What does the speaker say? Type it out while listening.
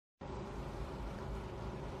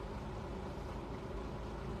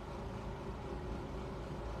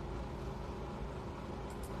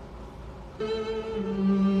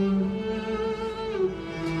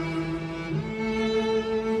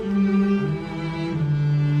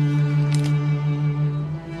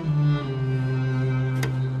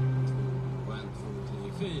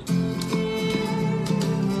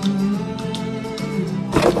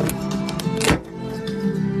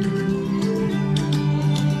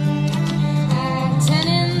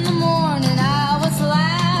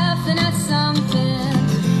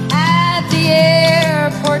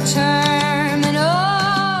terminal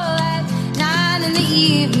at 9 in the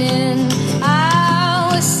evening. I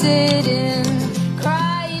was sitting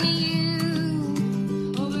crying to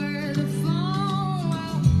you over the phone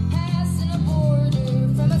while passing a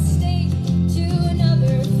border from a state to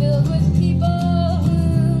another filled with people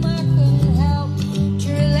whom I couldn't help to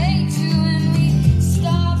relate to. And we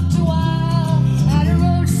stopped a while at a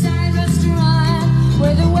roadside restaurant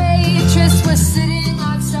where the waitress was sitting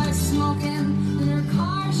outside smoking. In her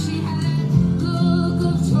car she had a look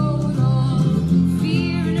of total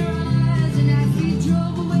fear in her eyes, and as we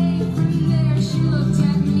drove away from there she looked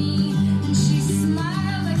at me and she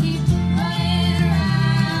smiled. I keep running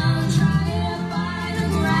around trying to find the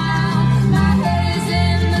ground. My head is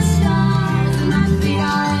in the stars and my feet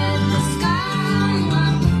are in the sky.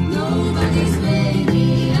 I'm nobody's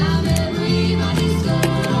baby, I'm everybody's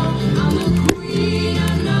girl. I'm a queen,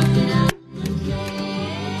 I'm nothing, I'm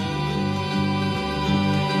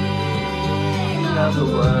Of the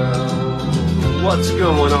world. What's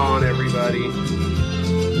going on, everybody?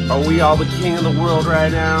 Are we all the king of the world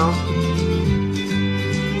right now?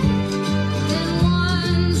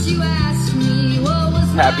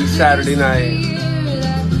 Happy Saturday night.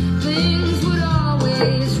 Things would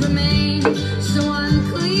always remain so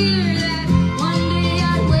unclear that one day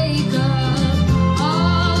I'd wake up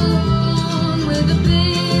all alone with a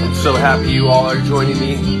big I'm so happy you all are joining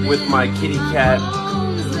me with my kitty cat,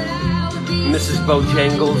 Mrs.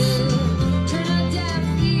 Bojangles.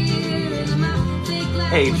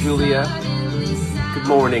 Hey, Julia. Good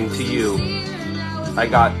morning to you. I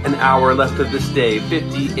got an hour left of this day,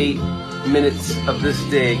 58 minutes of this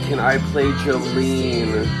day. Can I play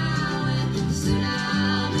Jolene?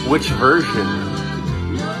 Which version?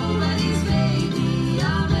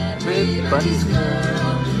 Everybody's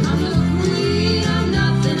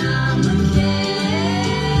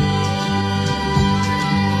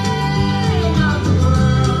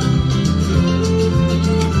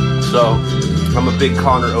So, I'm a big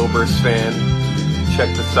Conor Oberst fan.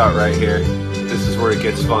 Check this out right here. This is where it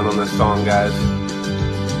gets fun on this song, guys.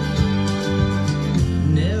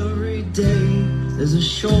 And every day there's a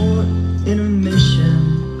short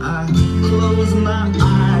intermission. I close my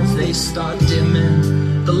eyes, they start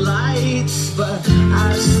dimming the lights. But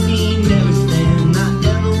I've seen everything I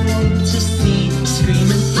ever want to see.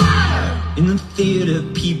 Screaming fire in the theater,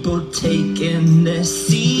 people taking their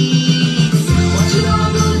seats. Watch it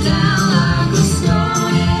all go down like a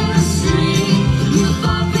stone in a stream. You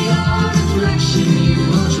thought they are reflection, you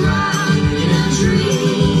will drown in a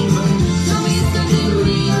dream. Tell me something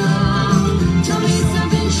real, tell me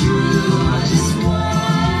something true. I just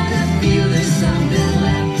wanna feel there's something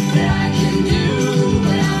left that I can do.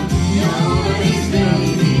 But I'm nobody's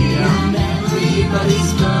baby, I'm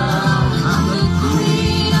everybody's girl. I'm the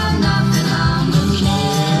queen of nothing, I'm the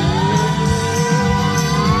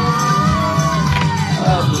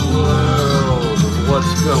Of the world.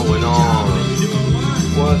 What's going on?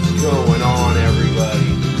 What's going on,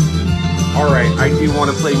 everybody? Alright, I do want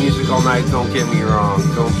to play music all night, don't get me wrong.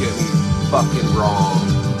 Don't get me fucking wrong.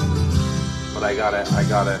 But I gotta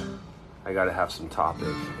have some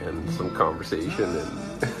topic and some conversation and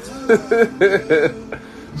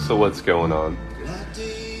so what's going on?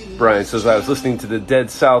 Brian says, I was listening to the Dead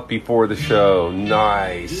South before the show.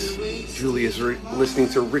 Nice. Julia's listening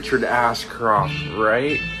to Richard Ashcroft,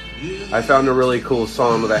 right? I found a really cool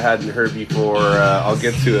song that I hadn't heard before. I'll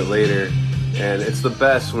get to it later. And it's the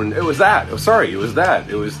best when... It was that. It was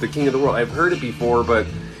The King of the World. I've heard it before, but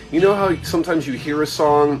you know how sometimes you hear a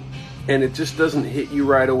song and it just doesn't hit you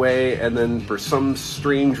right away, and then for some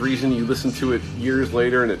strange reason you listen to it years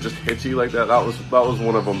later and it just hits you like that? That was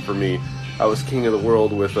one of them for me. I was King of the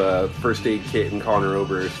World with First Aid Kit and Conor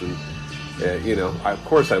Oberst, and of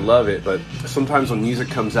course I love it, but sometimes when music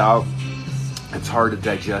comes out, it's hard to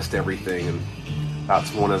digest everything, and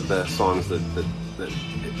that's one of the songs that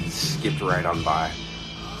it skipped right on by.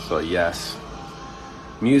 So yes,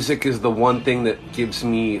 music is the one thing that gives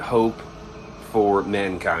me hope for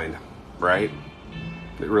mankind, right?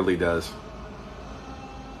 It really does.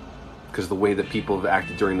 Because the way that people have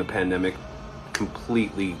acted during the pandemic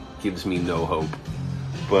completely gives me no hope.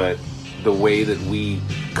 But the way that we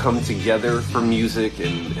come together for music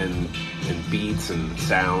and beats and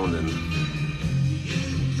sound and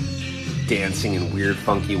dancing in weird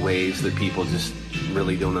funky ways that people just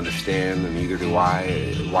really don't understand, and neither do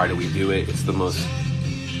I. Why do we do it? It's the most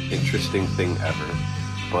interesting thing ever.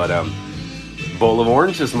 But Bowl of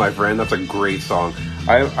Oranges, my friend, that's a great song.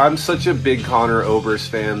 I'm such a big Conor Oberst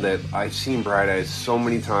fan that I've seen Bright Eyes so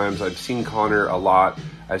many times. I've seen Conor a lot.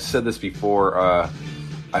 I've said this before.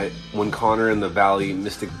 When Conor and the Valley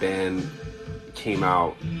Mystic Band came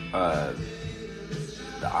out,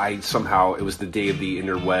 it was the day of the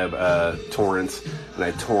interweb torrents, and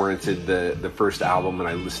I torrented the first album, and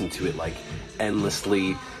I listened to it like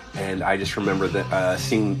endlessly. And I just remember that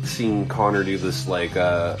seeing Connor do this like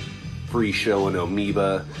free show in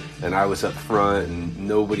Amoeba, and I was up front, and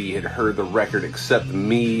nobody had heard the record except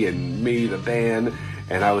me and maybe the band,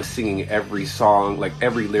 and I was singing every song, like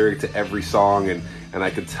every lyric to every song, and I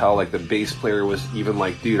could tell like the bass player was even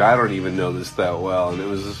like, dude, I don't even know this that well, and it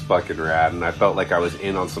was just fucking rad, and I felt like I was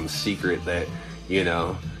in on some secret that, you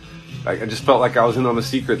know, I just felt like I was in on a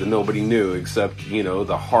secret that nobody knew except, you know,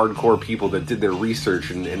 the hardcore people that did their research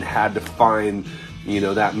and had to find, you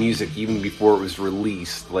know, that music even before it was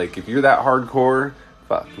released. Like, if you're that hardcore,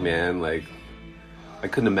 fuck, man, like, I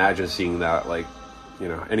couldn't imagine seeing that, like, you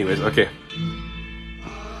know. Anyways, okay.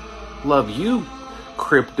 Love you,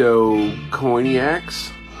 crypto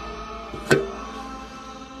coiniacs.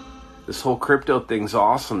 This whole crypto thing's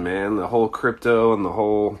awesome, man. The whole crypto and the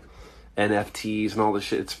whole NFTs and all this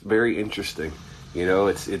shit, it's very interesting. You know,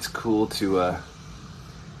 it's cool to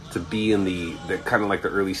be in the kind of like the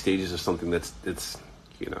early stages of something that's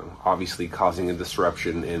you know, obviously causing a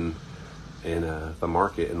disruption in the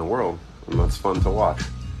market, in the world, and that's fun to watch.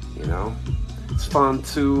 You know, it's fun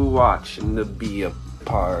to watch and to be a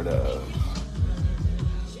part of.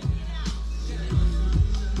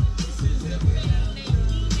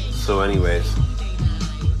 So anyways,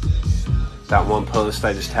 that one post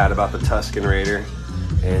I just had about the Tusken Raider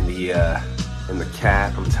and the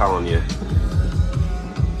cat, I'm telling you,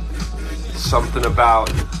 something about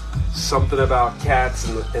cats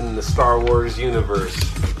in the Star Wars universe.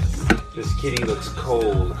 This kitty looks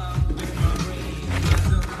cold.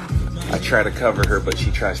 I try to cover her, but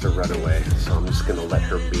she tries to run away, so I'm just gonna let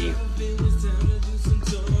her be.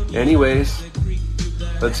 Anyways,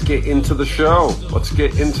 let's get into the show.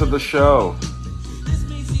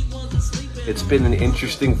 It's been an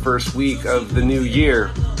interesting first week of the new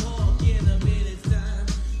year.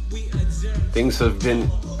 Things have been,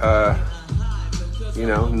 you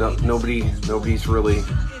know, nobody's really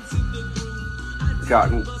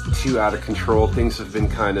gotten too out of control. Things have been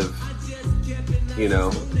kind of, you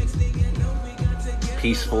know,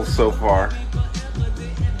 peaceful so far.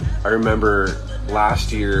 I remember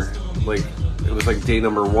last year, like, it was like day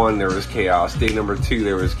number 1 there was chaos, day number 2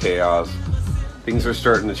 there was chaos. Things are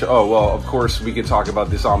starting to oh, well, of course we could talk about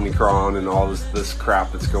this Omicron and all this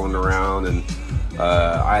crap that's going around, and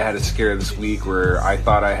I had a scare this week where I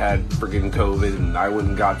thought I had friggin' COVID and I went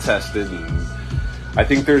and got tested, and I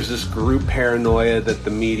think there's this group paranoia that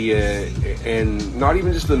the media, and not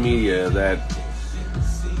even just the media, that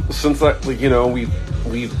since, like, you know,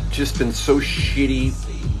 we've just been so shitty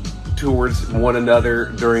towards one another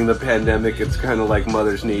during the pandemic. It's kind of like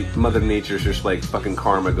Mother Nature's just like fucking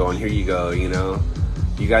karma going, here you go, you know,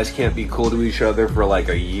 you guys can't be cool to each other for like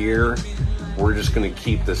a year, we're just gonna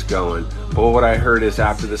keep this going. But what I heard is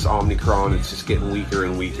after this Omicron, it's just getting weaker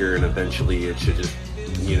and weaker, and eventually it should just,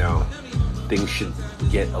 you know, things should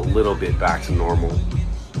get a little bit back to normal.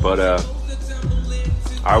 But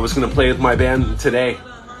I was gonna play with my band today,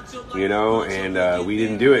 you know, and we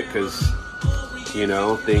didn't do it because, you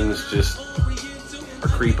know, things just are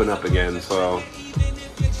creeping up again, so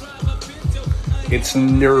it's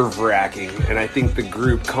nerve-wracking, and I think the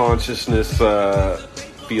group consciousness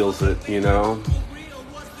feels it, you know.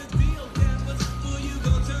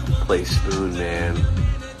 Play Spoon, man.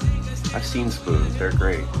 I've seen Spoon, they're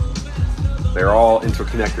great. They're all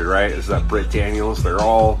interconnected, right? Is that Britt Daniels? They're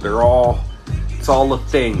all, it's all a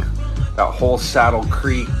thing. That whole Saddle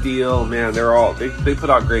Creek deal, man, they put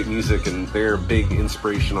out great music, and they're a big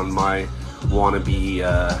inspiration on my wannabe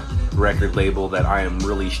record label that I am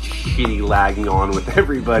really shitty lagging on with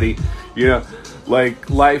everybody. You know, like,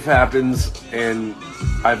 life happens, and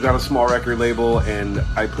I've got a small record label, and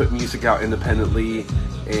I put music out independently,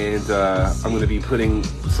 and I'm going to be putting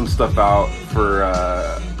some stuff out for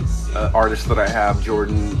artists that I have,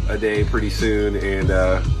 Jordan a day, pretty soon, and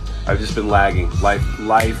I've just been lagging.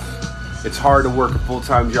 Life. It's hard to work a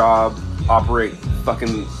full-time job, operate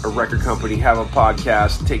fucking a record company, have a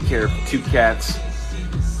podcast, take care of 2 cats,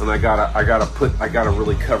 and I gotta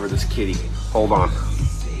really cover this kitty. Hold on.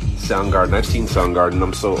 Soundgarden. I've seen Soundgarden.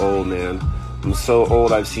 I'm so old, man. I'm so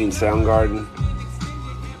old. I've seen Soundgarden.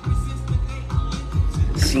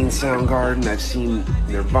 I've seen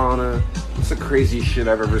Nirvana. It's the craziest shit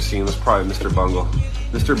I've ever seen was probably Mr. Bungle.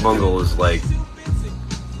 Mr. Bungle is like,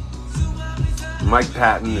 Mike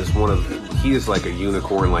Patton is he is like a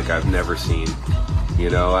unicorn like I've never seen. You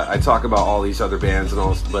know, I talk about all these other bands and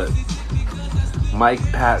all this, but Mike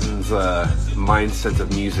Patton's mindset of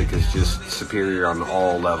music is just superior on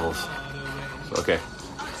all levels. Okay.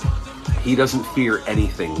 He doesn't fear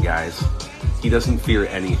anything, guys. He doesn't fear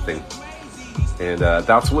anything. And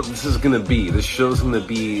that's what this is going to be. This show's going to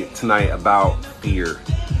be tonight about fear.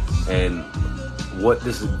 And what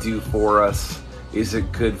does it do for us? Is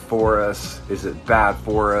it good for us? Is it bad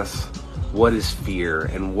for us? What is fear?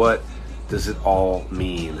 And what does it all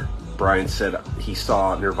mean? Brian said he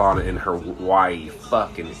saw Nirvana in Hawaii.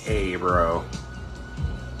 Fucking A, bro.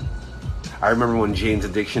 I remember when Jane's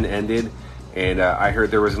Addiction ended, and I heard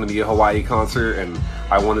there was going to be a Hawaii concert, and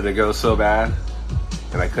I wanted to go so bad,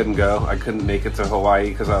 and I couldn't go. I couldn't make it to Hawaii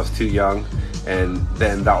because I was too young. And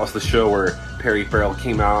then that was the show where Perry Farrell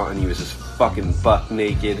came out, and he was just fucking buck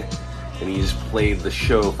naked, and he just played the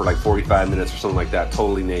show for like 45 minutes or something like that,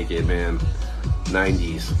 totally naked, man.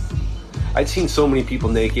 90s. I'd seen so many people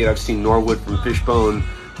naked. I've seen Norwood from Fishbone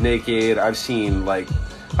naked. I've seen, like,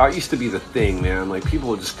 that used to be the thing, man. Like, people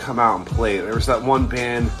would just come out and play. There was that one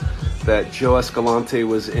band that Joe Escalante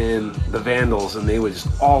was in, the Vandals, and they would just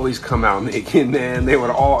always come out naked, man. They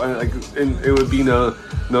would all, like, and it would be no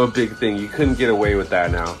big thing. You couldn't get away with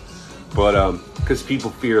that now. But, because people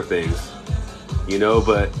fear things, you know,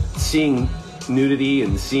 but seeing nudity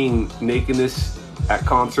and seeing nakedness at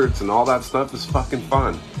concerts and all that stuff is fucking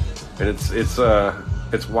fun. And it's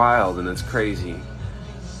wild and it's crazy.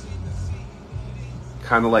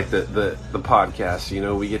 Kind of like the podcast, you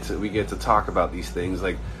know, we get to talk about these things.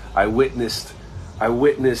 Like I witnessed a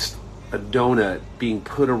donut being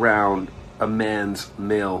put around a man's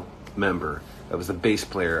male member. That was the bass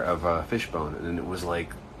player of Fishbone, and it was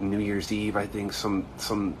like New Year's Eve, I think,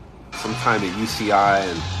 sometime at UCI,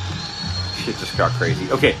 and shit just got crazy.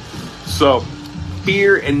 Okay, so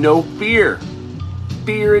fear and no fear.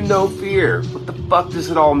 Fear and no fear. What the fuck does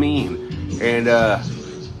it all mean? And I'm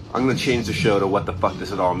going to change the show to what the fuck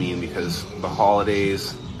does it all mean, because the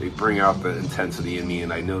holidays, they bring out the intensity in me,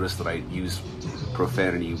 and I notice that I use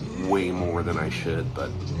profanity way more than I should, but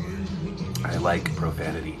I like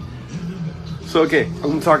profanity. So, okay, I'm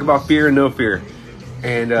going to talk about fear and no fear.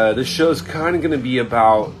 And this show's kind of going to be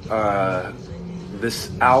about this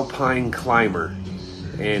alpine climber.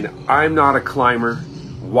 And I'm not a climber.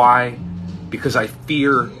 Why? Because I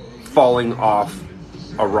fear falling off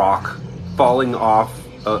a rock, falling off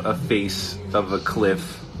a face of a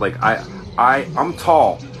cliff. Like I'm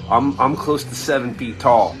tall. I'm close to 7 feet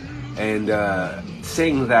tall. And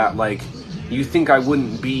saying that, like, you think I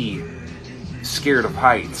wouldn't be scared of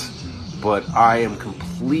heights, but I am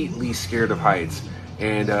completely scared of heights.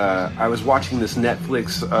 And I was watching this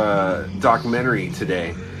Netflix documentary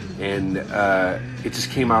today, and it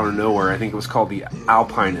just came out of nowhere. I think it was called The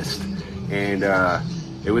Alpinist. And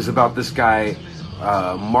it was about this guy,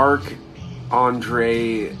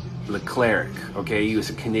 Marc-Andre Leclerc. Okay, he was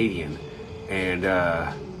a Canadian, and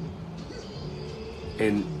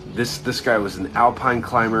this guy was an alpine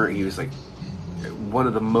climber. He was like one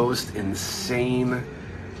of the most insane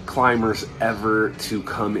climbers ever to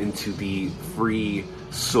come into the free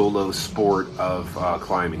solo sport of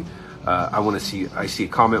climbing. I see a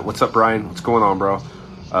comment. What's up, Brian? What's going on, bro?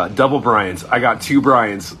 Double Brians. I got 2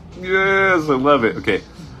 Brians. Yes, I love it. Okay.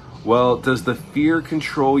 Well, does the fear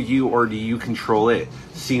control you, or do you control it?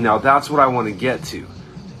 See, now that's what I want to get to.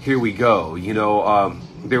 Here we go. You know,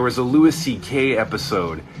 there was a Louis C.K.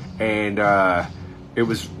 episode, and it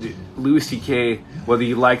was Louis C.K., whether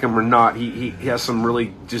you like him or not, he has some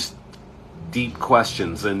really just deep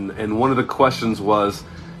questions. And one of the questions was,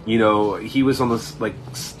 you know, he was on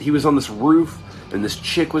this roof, and this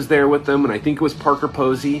chick was there with him, and I think it was Parker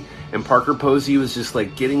Posey, and Parker Posey was just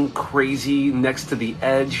like getting crazy next to the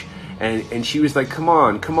edge, and she was like, come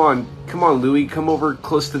on, Louis, come over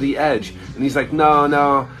close to the edge. And he's like,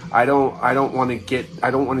 no, I don't want to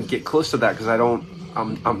get close to that, because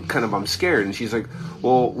I'm scared. And she's like,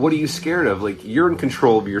 well, what are you scared of? Like, you're in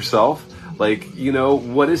control of yourself. Like, you know,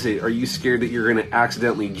 what is it? Are you scared that you're going to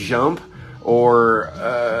accidentally jump? Or,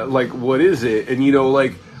 like, what is it? And, you know,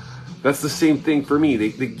 like, that's the same thing for me.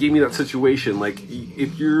 They gave me that situation. Like,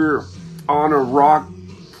 if you're on a rock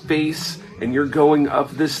face and you're going up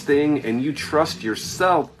this thing and you trust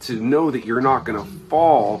yourself to know that you're not going to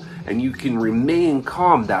fall and you can remain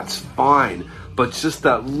calm, that's fine. But just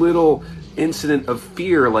that little incident of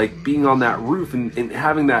fear, like being on that roof and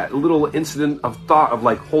having that little incident of thought of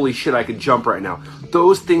like, holy shit, I could jump right now.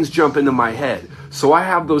 Those things jump into my head. So I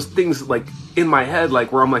have those things like in my head,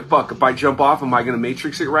 like where I'm like, fuck, if I jump off, am I going to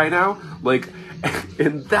Matrix it right now? Like,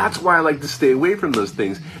 and that's why I like to stay away from those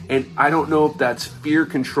things. And I don't know if that's fear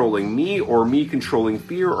controlling me, or me controlling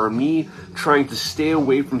fear, or me trying to stay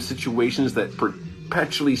away from situations that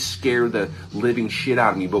perpetually scare the living shit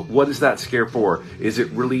out of me. But what is that scare for? Is it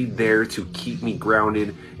really there to keep me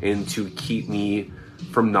grounded and to keep me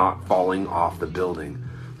from not falling off the building?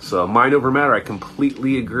 So mind over matter, I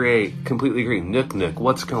completely agree. Nook,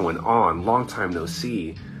 what's going on? Long time no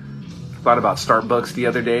see. Thought about Starbucks the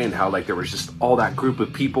other day and how like there was just all that group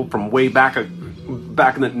of people from way back in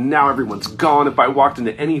the, now everyone's gone. If I walked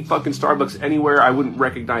into any fucking Starbucks anywhere, I wouldn't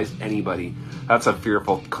recognize anybody. That's a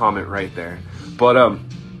fearful comment right there. But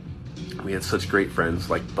we had such great friends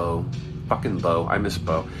like Bo. Fucking Bo. I miss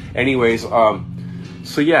Bo. Anyways,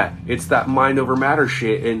 so yeah, it's that mind over matter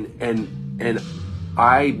shit, and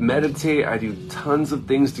I meditate, I do tons of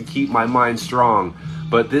things to keep my mind strong.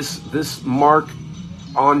 But this Marc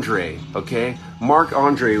Andre, okay? Marc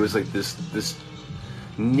Andre was like this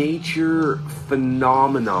nature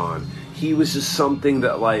phenomenon. He was just something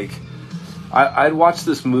that like I'd watched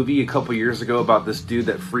this movie a couple years ago about this dude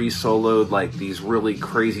that free soloed like these really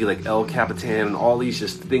crazy like El Capitan and all these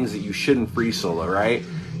just things that you shouldn't free solo, right?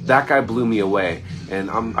 That guy blew me away,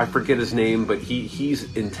 and I forget his name, but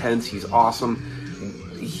he's intense, he's awesome.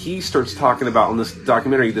 He starts talking about on this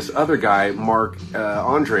documentary this other guy, Marc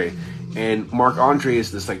Andre. And Marc Andre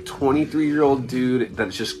is this like 23-year-old dude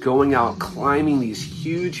that's just going out climbing these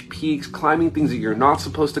huge peaks, climbing things that you're not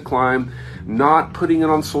supposed to climb, not putting it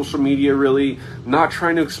on social media really, not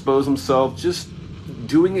trying to expose himself, just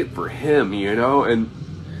doing it for him, you know, and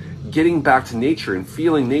getting back to nature and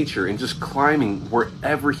feeling nature and just climbing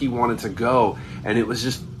wherever he wanted to go. And it was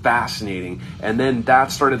just fascinating. And then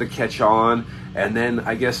that started to catch on. And then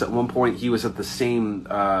I guess at one point he was at the same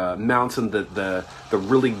mountain that the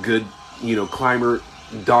really good, you know, climber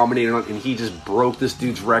dominated on, and he just broke this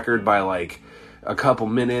dude's record by like a couple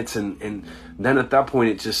minutes. And then at that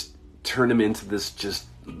point it just turned him into this just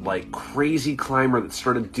like crazy climber that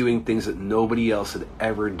started doing things that nobody else had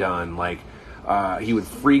ever done. Like he would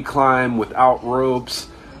free climb without ropes,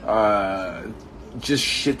 just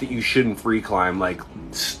shit that you shouldn't free climb, like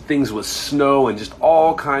things with snow and just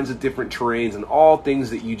all kinds of different terrains and all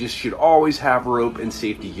things that you just should always have rope and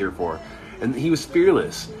safety gear for. And he was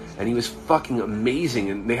fearless, and he was fucking amazing.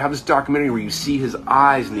 And they have this documentary where you see his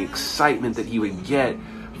eyes and the excitement that he would get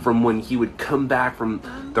from when he would come back from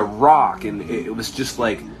the rock, and it was just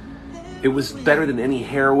like, it was better than any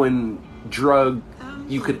heroin drug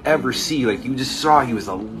you could ever see. Like, you just saw he was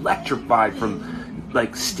electrified from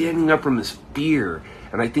like standing up from his fear.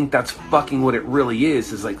 And I think that's fucking what it really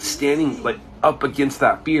is like standing like up against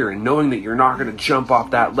that fear and knowing that you're not gonna jump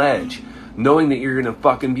off that ledge, knowing that you're gonna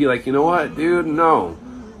fucking be like, you know what, dude, no,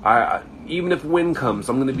 I even if wind comes,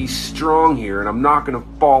 I'm gonna be strong here and I'm not gonna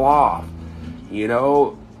fall off. You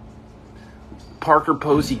know, Parker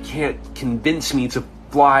Posey can't convince me to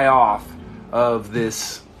fly off of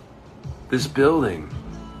this building.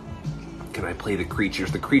 Can I play The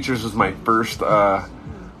Creatures? The Creatures was my first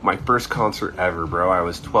concert ever, bro. I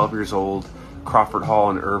was 12 years old, Crawford Hall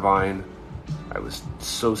in Irvine. I was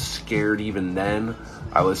so scared even then.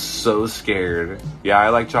 I was so scared. Yeah, I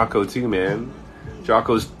like Jocko too, man.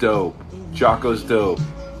 Jocko's dope.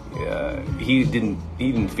 Yeah, he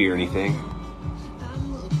didn't fear anything.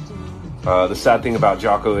 The sad thing about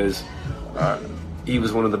Jocko is he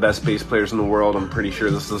was one of the best bass players in the world. I'm pretty sure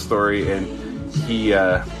this is the story. And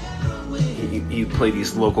he played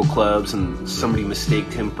these local clubs, and somebody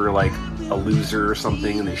mistaked him for like a loser or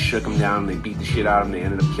something, and they shook him down and they beat the shit out of him. They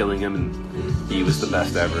ended up killing him, and he was the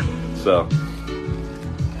best ever. So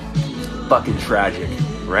fucking tragic,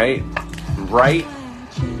 right?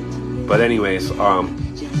 But anyways,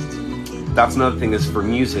 that's another thing is for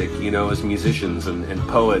music, you know, as musicians and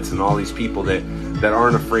poets and all these people that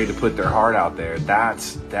aren't afraid to put their heart out there.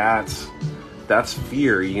 That's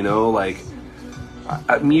fear, you know. Like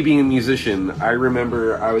me being a musician, I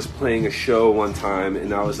remember I was playing a show one time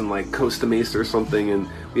and I was in like Costa Mesa or something, and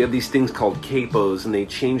we have these things called capos, and they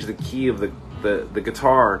change the key of the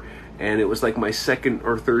guitar, and it was like my second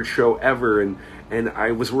or third show ever, and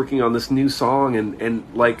I was working on this new song, and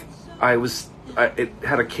like it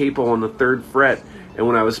had a capo on the 3rd fret, and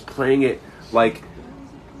when I was playing it, like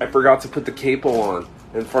I forgot to put the capo on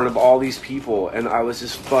in front of all these people, and I was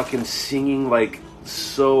just fucking singing like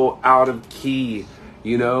so out of key,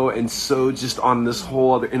 you know, and so just on this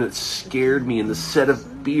whole other, and it scared me, and the set of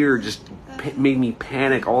fear just made me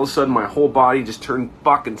panic. All of a sudden my whole body just turned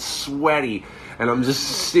fucking sweaty, and I'm just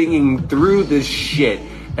singing through this shit.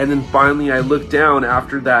 And then finally I looked down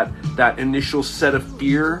after that initial set of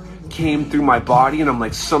fear came through my body, and I'm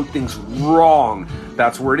like, something's wrong.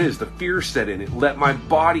 That's where it is. The fear set in. It let my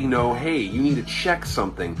body know, hey, you need to check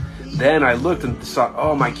something. Then I looked and saw,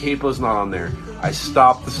 oh, my capo's not on there. I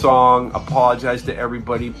stopped the song, apologized to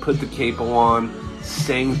everybody, put the capo on,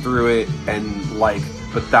 sang through it, and like,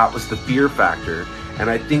 but that was the fear factor. And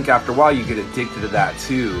I think after a while you get addicted to that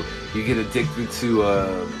too. You get addicted to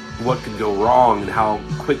what could go wrong and how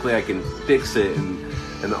quickly I can fix it,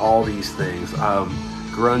 and all these things.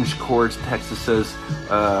 Grunge Chords Texas says,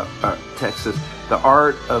 Texas, the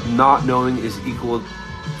art of not knowing is equal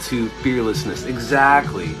to fearlessness.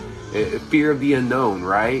 Exactly. Fear of the unknown,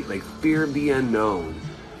 right? Like fear of the unknown.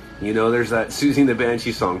 You know, there's that Susie and the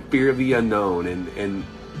Banshee song, Fear of the Unknown, and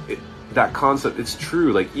that concept, it's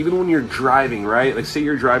true. Like even when you're driving, right? Like say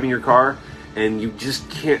you're driving your car and you just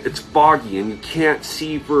can't, it's foggy and you can't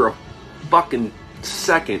see for a fucking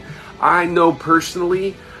second. I know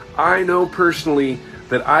personally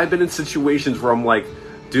that I've been in situations where I'm like,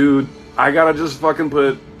 dude, I gotta just fucking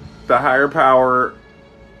put the higher power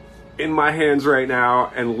in my hands right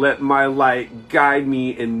now and let my light guide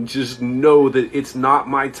me, and just know that it's not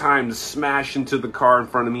my time to smash into the car in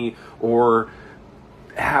front of me or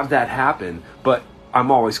have that happen. But I'm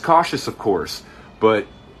always cautious, of course. But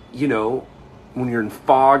you know, when you're in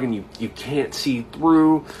fog and you can't see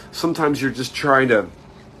through, sometimes you're just trying to,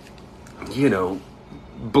 you know,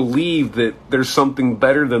 believe that there's something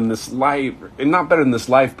better than this life, and not better than this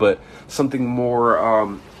life, but something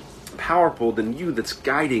more powerful than you that's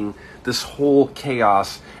guiding this whole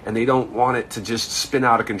chaos, and they don't want it to just spin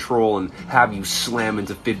out of control and have you slam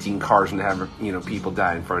into 15 cars and have, you know, people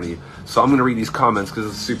die in front of you. So I'm going to read these comments because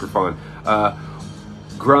it's super fun.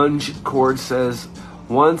 Grunge Chord says,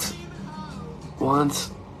 once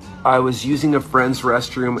I was using a friend's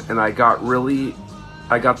restroom and I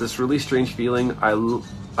got this really strange feeling. I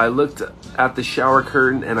looked at the shower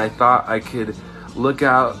curtain and I thought I could look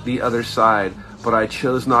out the other side, but I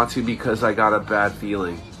chose not to because I got a bad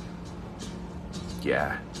feeling.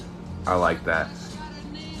 Yeah, I like that.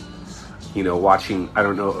 You know, watching, I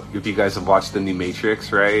don't know if you guys have watched the new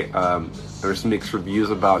Matrix, right? There's mixed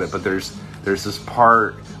reviews about it, but there's this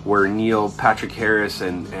part where Neil Patrick Harris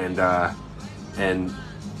and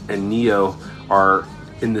Neo are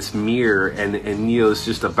in this mirror, and Neo's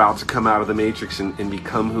just about to come out of the Matrix and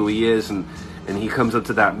become who he is, and he comes up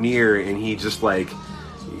to that mirror and he just like,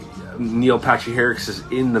 Neil Patrick Harris is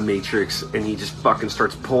in the Matrix and he just fucking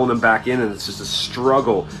starts pulling him back in, and it's just a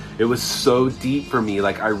struggle. It was so deep for me.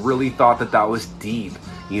 Like I really thought that was deep,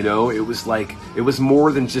 you know. It was like, it was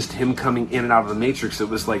more than just him coming in and out of the Matrix. It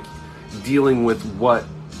was like dealing with what,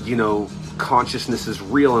 you know, consciousness is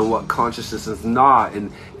real and what consciousness is not,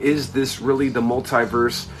 and is this really the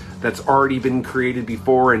multiverse that's already been created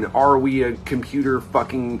before, and are we a computer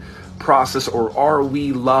fucking process, or are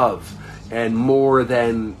we love and more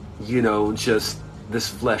than, you know, just this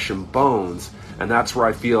flesh and bones? And that's where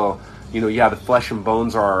I feel, you know, yeah, the flesh and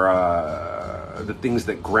bones are the things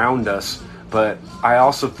that ground us, but I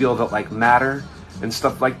also feel that like matter and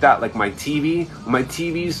stuff like that, like my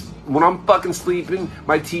TV's, when I'm fucking sleeping,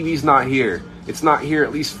 my TV's not here. It's not here,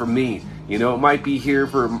 at least for me. You know, it might be here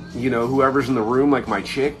for, you know, whoever's in the room, like my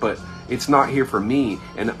chick, but it's not here for me,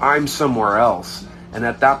 and I'm somewhere else. And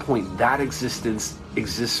at that point, that existence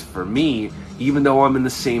exists for me, even though I'm in the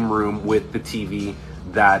same room with the TV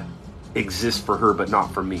that exists for her, but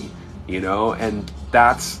not for me, you know? And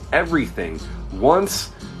that's everything.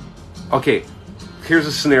 Once, okay, here's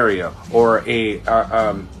a scenario, or a,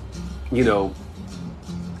 you know,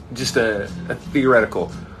 just a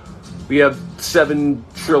theoretical. We have 7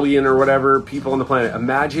 trillion or whatever people on the planet.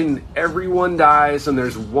 Imagine everyone dies and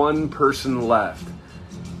there's one person left.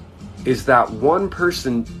 Is that one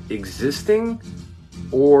person existing,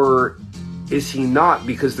 or is he not,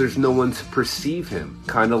 because there's no one to perceive him?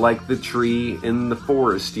 Kind of like the tree in the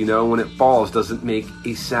forest, you know, when it falls, doesn't make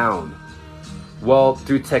a sound. Well,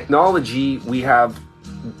 through technology, we have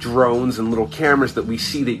drones and little cameras that we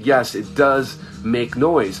see that, yes, it does make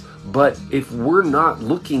noise. But if we're not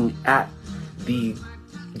looking at the,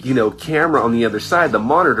 you know, camera on the other side, the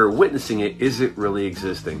monitor witnessing it, is it really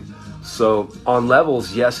existing? So on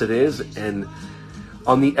levels, yes, it is. And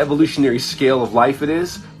on the evolutionary scale of life, it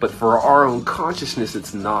is. But for our own consciousness,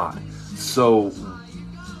 it's not. So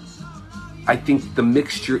I think the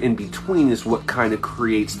mixture in between is what kind of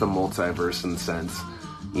creates the multiverse in a sense.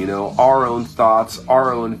 You know, our own thoughts,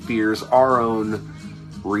 our own fears, our own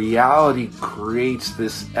reality creates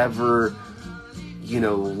this ever, you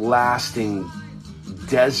know, lasting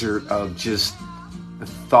desert of just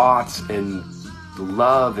thoughts and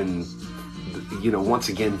love and, you know, once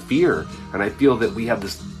again, fear. And I feel that we have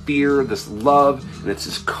this fear, this love, and it's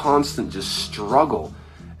this constant just struggle.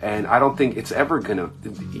 And I don't think it's ever gonna,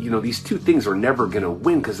 you know, these two things are never gonna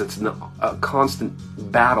win, because it's a constant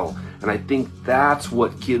battle. And I think that's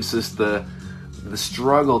what gives us the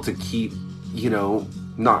struggle to keep, you know,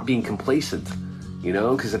 not being complacent. you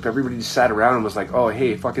know, because if everybody just sat around and was like, oh,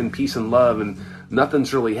 hey, fucking peace and love and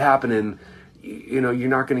nothing's really happening, you know, you're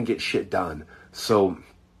not going to get shit done. So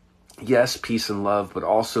yes, peace and love, but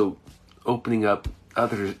also opening up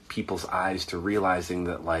other people's eyes to realizing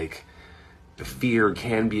that, like, fear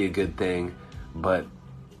can be a good thing, but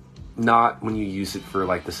not when you use it for,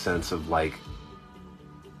 like, the sense of, like,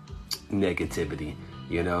 negativity,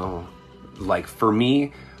 you know? Like, for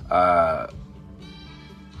me,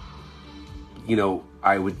 you know,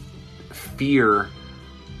 I would fear,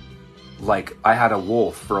 like, I had a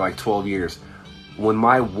wolf for like 12 years. When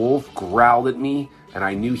my wolf growled at me and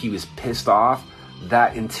I knew he was pissed off,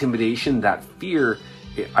 that intimidation, that fear,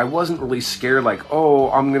 I wasn't really scared like,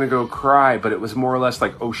 oh, I'm gonna go cry, but it was more or less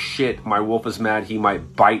like, oh shit, my wolf is mad, he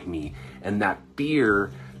might bite me. And that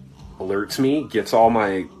fear alerts me, gets all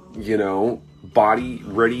my, you know, body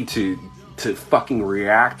ready to fucking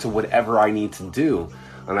react to whatever I need to do.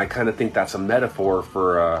 And I kind of think that's a metaphor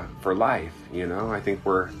for life, you know? I think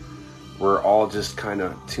we're all just kind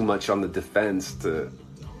of too much on the defense to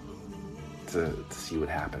see what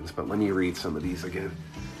happens. But let me read some of these again.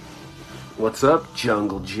 What's up,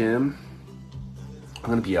 Jungle Jim? I'm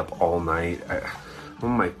gonna be up all night. I'm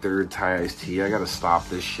on my third Thai iced tea. I gotta stop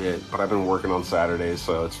this shit, but I've been working on Saturdays,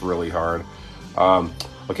 so it's really hard.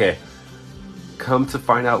 Okay. Come to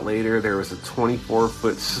find out later, there was a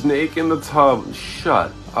 24-foot snake in the tub.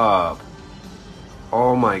 Shut up.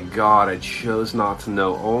 Oh my god, I chose not to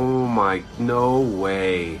know. Oh my, no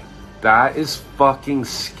way. That is fucking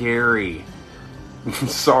scary.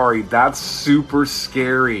 Sorry, that's super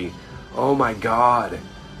scary. Oh my god.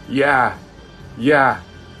 Yeah. I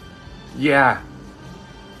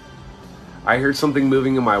heard something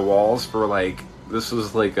moving in my walls for like, this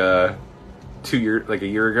was like a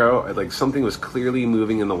year ago. Like, something was clearly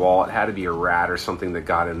moving in the wall. It had to be a rat or something that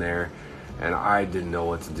got in there, and I didn't know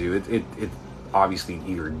what to do. It obviously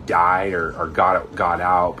either died or got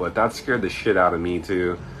out, but that scared the shit out of me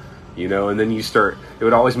too, you know. And then it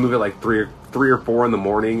would always move at like 3 or 4 in the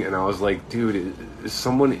morning, and I was like, dude, is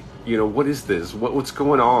someone, you know, what is this? What's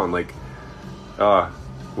going on? Like,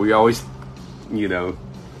 we always, you know,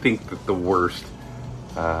 think that the worst.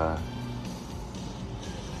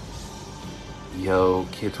 Yo,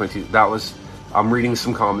 K22, I'm reading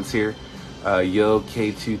some comments here. Yo,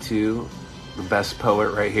 K22, the best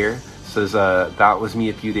poet right here, says, that was me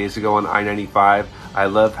a few days ago on I-95. I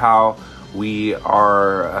love how we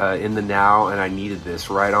are in the now, and I needed this.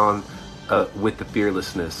 Right on with the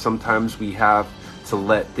fearlessness. Sometimes we have to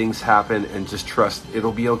let things happen and just trust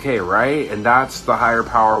it'll be okay, right? And that's the higher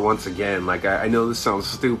power once again. Like, I know this sounds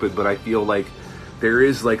stupid, but I feel like there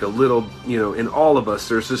is like a little, you know, in all of us,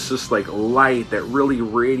 there's this like light that really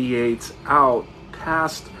radiates out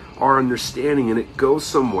past our understanding, and it goes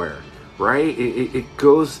somewhere, right? It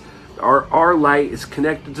goes, our light is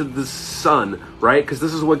connected to the sun, right? Because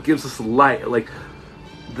this is what gives us light. Like,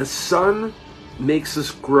 the sun makes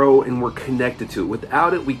us grow, and we're connected to it.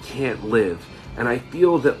 Without it, we can't live. And I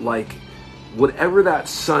feel that, like, whatever that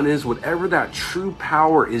sun is, whatever that true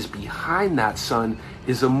power is behind that sun,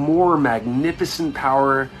 is a more magnificent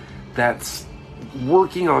power that's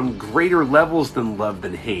working on greater levels than love,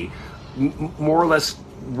 than hate. More or less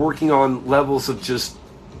working on levels of just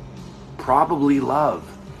probably love.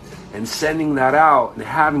 And sending that out and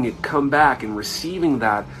having it come back and receiving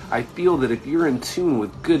that, I feel that if you're in tune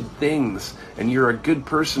with good things and you're a good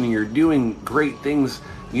person and you're doing great things,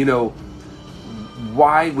 you know,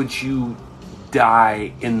 why would you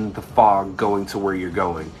die in the fog going to where you're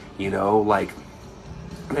going? You know, like,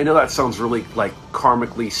 I know that sounds really like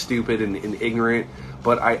karmically stupid and ignorant,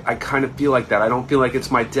 but I kind of feel like that. I don't feel like it's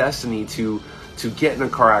my destiny to get in a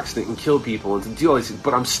car accident and kill people and to do all these things,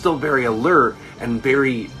 but I'm still very alert and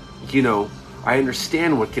very, you know, I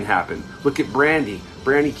understand what can happen. Look at Brandy.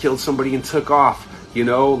 Brandy killed somebody and took off, you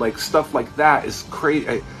know, like stuff like that is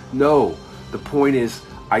crazy. No, the point is,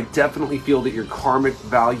 I definitely feel that your karmic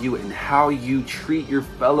value and how you treat your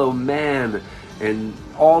fellow man and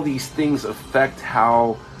all these things affect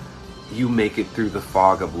how you make it through the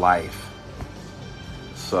fog of life.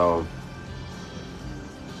 So,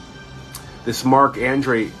 this Mark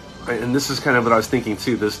Andre, and this is kind of what I was thinking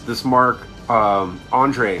too, this Mark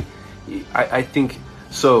Andre, I think,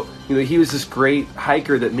 so, you know, he was this great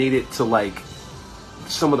hiker that made it to like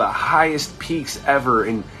some of the highest peaks ever,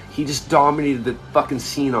 and he just dominated the fucking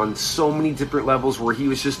scene on so many different levels where he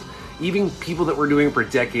was just, even people that were doing it for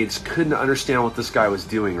decades couldn't understand what this guy was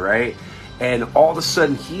doing, right? And all of a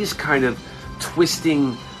sudden he's kind of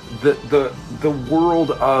twisting the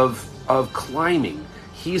world of climbing.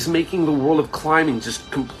 He's making the world of climbing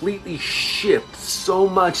just completely shift so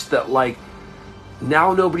much that, like,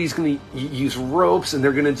 now nobody's gonna use ropes, and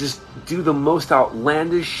they're gonna just do the most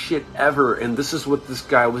outlandish shit ever. And this is what this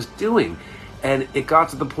guy was doing. And it got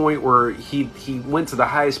to the point where he went to the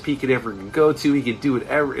highest peak it ever could go to. He could do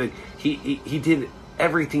it he did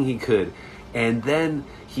everything he could. And then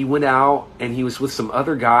he went out and he was with some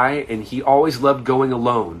other guy, and he always loved going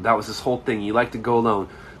alone. That was his whole thing. He liked to go alone.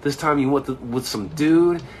 This time he went with some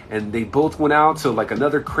dude, and they both went out to like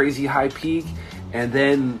another crazy high peak, and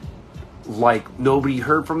then like nobody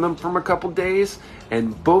heard from them for a couple days.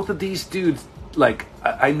 And both of these dudes, like,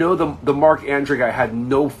 I know the Mark Andre guy had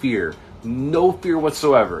no fear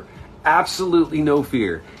whatsoever, absolutely no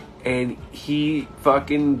fear, and he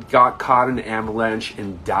fucking got caught in an avalanche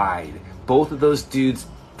and died. Both of those dudes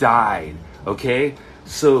died. Okay,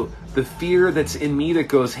 so the fear that's in me that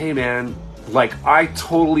goes, hey man, like, I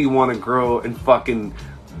totally want to grow and fucking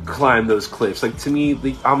climb those cliffs. Like, to me,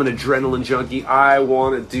 I'm an adrenaline junkie. I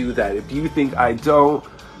want to do that. If you think I don't,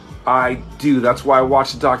 I do. That's why I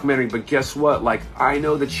watched the documentary. But guess what? Like, I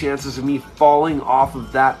know the chances of me falling off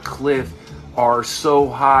of that cliff are so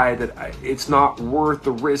high that it's not worth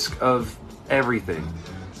the risk of everything,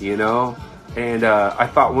 you know? And I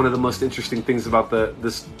thought one of the most interesting things about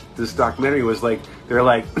this documentary was, like, they're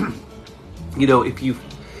like, you know, if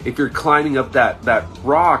you're climbing up that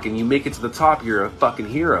rock and you make it to the top, you're a fucking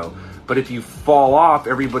hero. But if you fall off,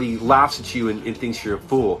 everybody laughs at you and thinks you're a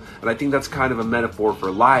fool. And I think that's kind of a metaphor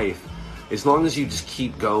for life. As long as you just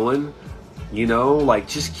keep going, you know, like,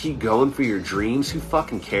 just keep going for your dreams. Who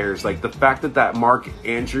fucking cares? Like, the fact that Mark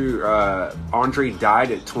Andre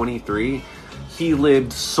died at 23, he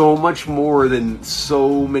lived so much more than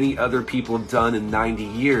so many other people have done in 90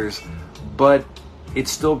 years. But it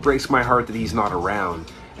still breaks my heart that he's not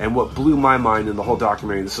around. And what blew my mind in the whole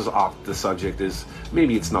documentary, this is off the subject, is,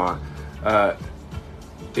 maybe it's not,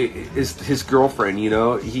 is his girlfriend. You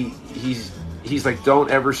know, he's like, don't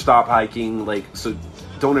ever stop hiking, like, so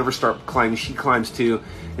don't ever start climbing. She climbs too,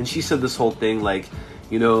 and she said this whole thing, like,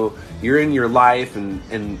 you know, you're in your life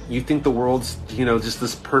and you think the world's, you know, just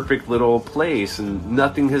this perfect little place, and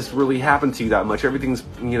nothing has really happened to you that much. Everything's,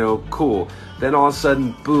 you know, cool. Then all of a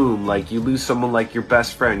sudden, boom, like, you lose someone like your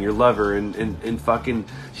best friend, your lover, and fucking,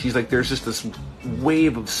 she's like, there's just this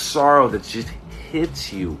wave of sorrow that just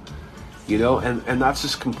hits you, you know, and that's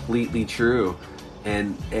just completely true.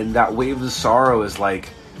 And that wave of sorrow is like,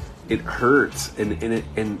 it hurts,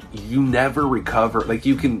 and you never recover. Like,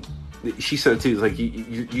 you can, she said it too, like,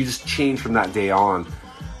 you just change from that day on.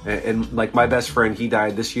 And like, my best friend, he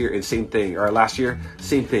died this year, and same thing, or last year,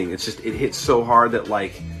 same thing. It's just, it hits so hard that,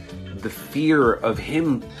 like, the fear of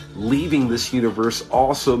him leaving this universe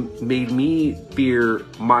also made me fear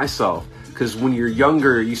myself. Because when you're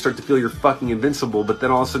younger, you start to feel you're fucking invincible, but then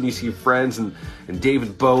all of a sudden you see your friends and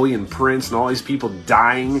David Bowie and Prince and all these people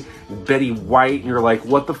dying, and Betty White, and you're like,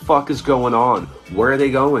 what the fuck is going on? Where are they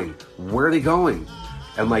going? Where are they going?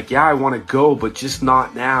 And like, yeah, I want to go, but just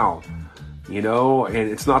not now, you know? And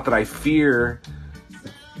it's not that I fear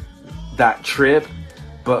that trip,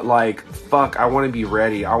 but like, fuck, I want to be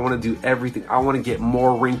ready. I want to do everything. I want to get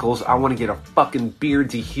more wrinkles. I want to get a fucking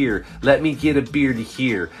beard to here. Let me get a beard to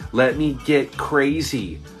here. Let me get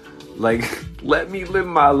crazy. Like, let me live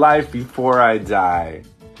my life before I die.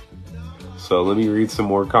 So let me read some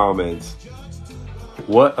more comments.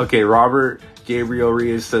 Okay, Robert Gabriel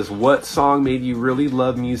Reyes says, what song made you really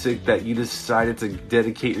love music that you decided to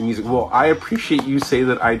dedicate your music? Well, I appreciate you say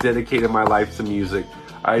that I dedicated my life to music.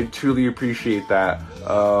 I truly appreciate that.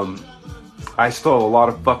 I still have a lot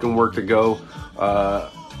of fucking work to go.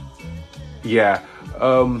 Yeah.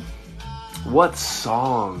 What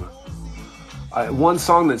song? One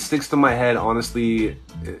song that sticks to my head, honestly,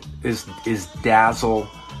 is Dazzle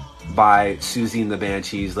by Susie and the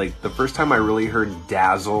Banshees. Like, the first time I really heard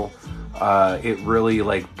Dazzle, it really,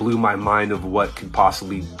 like, blew my mind of what could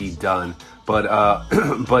possibly be done. But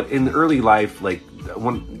but in early life, like,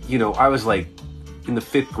 when, you know, I was like in the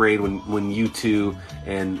 5th grade when U2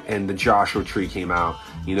 and the Joshua Tree came out,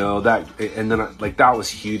 you know, that, and then like, that was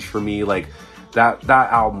huge for me. Like, that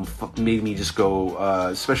album made me just go,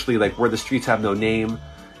 especially like Where the Streets Have No Name.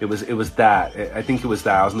 It was that. I think it was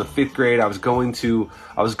that. I was in the 5th grade. I was going to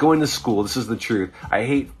school. This is the truth. I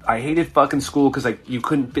hated fucking school because, like, you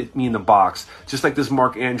couldn't fit me in the box. Just like this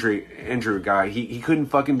Mark Andrew guy. He couldn't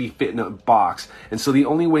fucking be fit in a box. And so the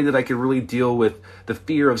only way that I could really deal with the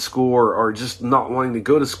fear of school or just not wanting to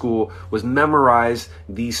go to school was memorize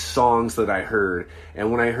these songs that I heard. And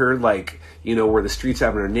when I heard, like, you know, Where the Streets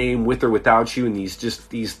Have No Name, With or Without You, and these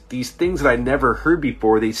things that I never heard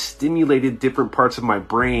before, they stimulated different parts of my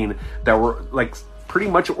brain that were, like, pretty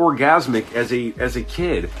much orgasmic as a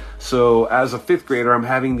kid. So as a 5th grader, I'm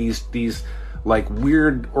having these like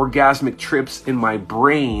weird orgasmic trips in my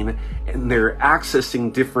brain, and they're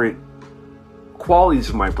accessing different qualities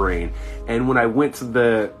of my brain. And when I went to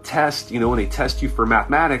the test, when they test you for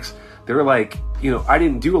mathematics, they're like, I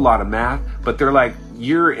didn't do a lot of math, but they're like,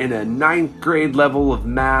 you're in a 9th grade level of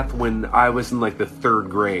math when I was in like the 3rd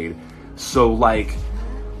grade. So like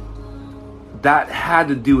that had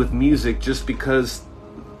to do with music, just because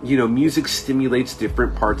music stimulates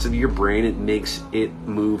different parts of your brain. It makes it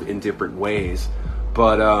move in different ways.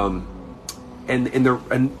 But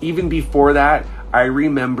and even before that, I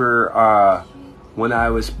remember when I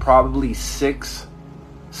was probably 6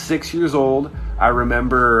 years old, I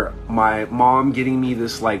remember my mom getting me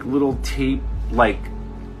this like little tape, like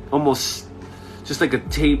almost just like a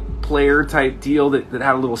tape player type deal that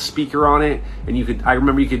had a little speaker on it, and I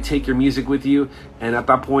remember you could take your music with you. And at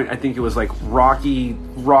that point, I think it was like Rocky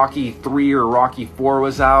 3 or Rocky 4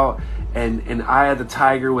 was out, and Eye of the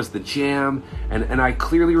Tiger was the jam, and I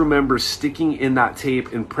clearly remember sticking in that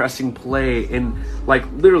tape and pressing play, and like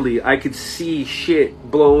literally I could see shit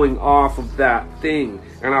blowing off of that thing,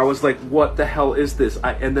 and I was like, what the hell is this?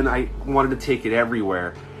 And then I wanted to take it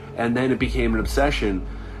everywhere, and then it became an obsession.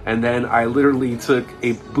 And then I literally took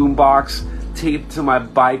a boombox, taped to my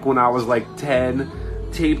bike when I was like 10,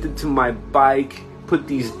 taped it to my bike, put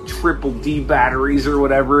these triple D batteries or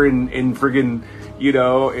whatever and friggin',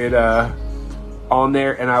 on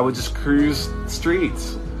there, and I would just cruise the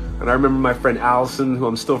streets. And I remember my friend Allison, who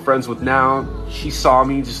I'm still friends with now, she saw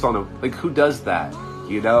me just on like, who does that?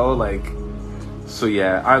 So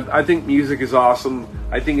yeah, I think music is awesome.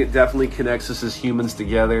 I think it definitely connects us as humans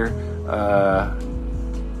together.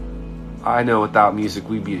 I know without music,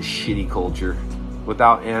 we'd be a shitty culture.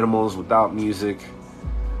 Without animals, without music,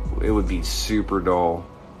 it would be super dull,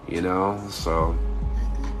 So,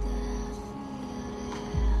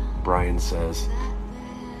 Brian says,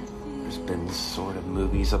 there's been sort of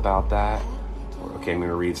movies about that. Okay, I'm going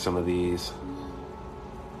to read some of these.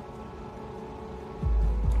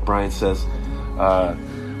 Brian says,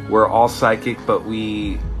 we're all psychic, but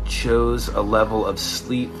we chose a level of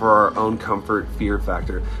sleep for our own comfort, fear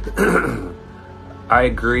factor. I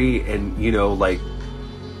agree, and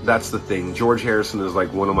that's the thing. George Harrison is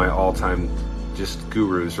like one of my all-time just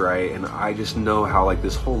gurus, right? And I just know how like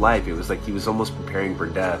this whole life it was like he was almost preparing for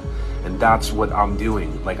death, and that's what I'm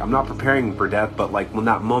doing. Like, I'm not preparing for death, but like when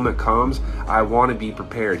that moment comes, I want to be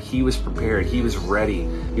prepared. He was prepared. He was ready.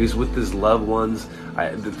 He was with his loved ones.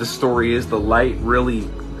 The story is the light really.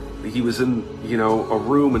 He was in, a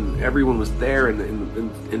room and everyone was there,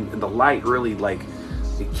 and the light really, like,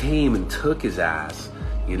 it came and took his ass,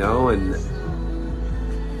 and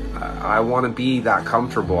I want to be that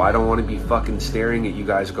comfortable. I don't want to be fucking staring at you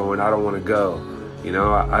guys going, I don't want to go,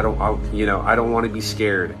 I don't want to be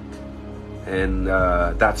scared, and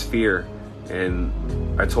that's fear.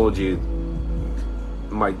 And I told you,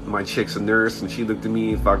 my chick's a nurse, and she looked at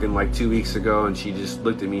me fucking like 2 weeks ago, and she just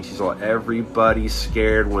looked at me and she's all, everybody's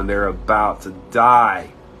scared when they're about to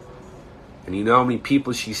die. And you know how many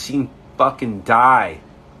people she's seen fucking die?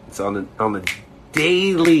 It's on the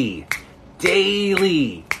daily.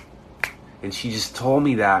 And she just told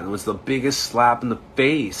me that, and it was the biggest slap in the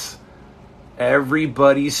face.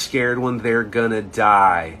 Everybody's scared when they're gonna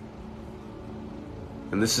die.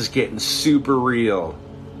 And this is getting super real,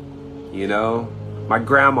 My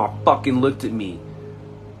grandma fucking looked at me,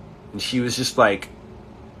 and she was just like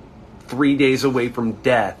 3 days away from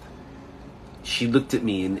death. She looked at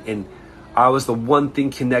me, and I was the one thing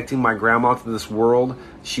connecting my grandma to this world.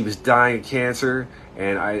 She was dying of cancer,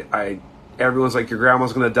 and everyone's like, your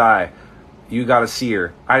grandma's gonna die. You gotta see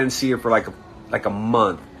her. I didn't see her for like a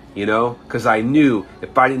month, because I knew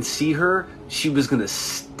if I didn't see her, she was gonna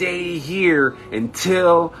stay here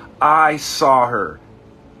until I saw her.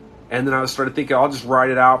 And then I started thinking, I'll just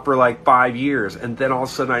ride it out for like 5 years. And then all of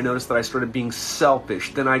a sudden I noticed that I started being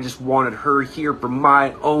selfish. Then I just wanted her here for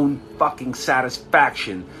my own fucking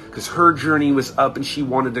satisfaction, because her journey was up and she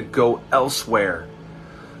wanted to go elsewhere.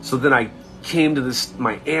 So then I came to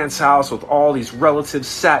my aunt's house with all these relatives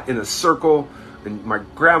sat in a circle, and my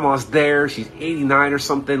grandma's there. She's 89 or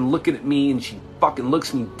something, looking at me, and she fucking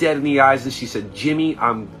looks me dead in the eyes and she said, Jimmy,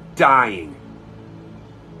 I'm dying.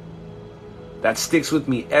 That sticks with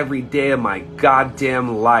me every day of my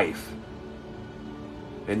goddamn life.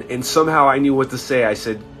 And somehow I knew what to say. I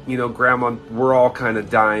said, Grandma, we're all kind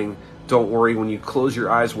of dying. Don't worry, when you close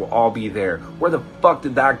your eyes, we'll all be there. Where the fuck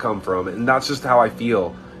did that come from? And that's just how I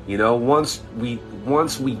feel. Once we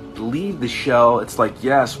leave the shell, it's like,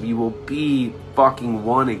 yes, we will be fucking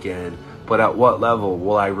one again. But at what level?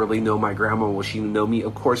 Will I really know my grandma? Will she know me?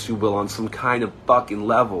 Of course we will, on some kind of fucking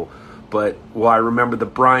level. but will I remember the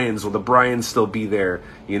Bryans? Will the Bryans still be there?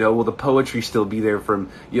 You know, will the poetry still be there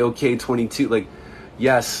from Yo K22? Like,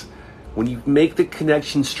 yes, when you make the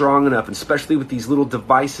connection strong enough, and especially with these little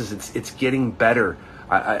devices, it's getting better.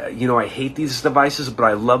 I hate these devices, but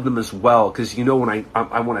I love them as well, because when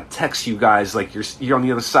I want to text you guys, like you're on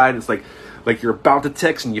the other side, it's like you're about to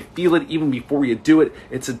text and you feel it even before you do it.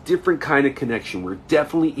 It's a different kind of connection. We're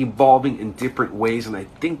definitely evolving in different ways, and I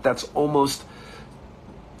think that's almost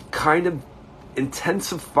kind of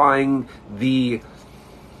intensifying the,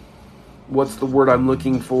 what's the word I'm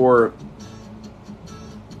looking for,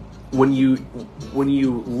 when you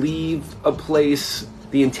leave a place,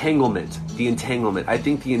 the entanglement. I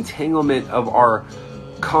think the entanglement of our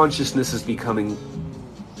consciousness is becoming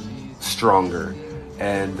stronger.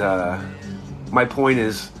 And my point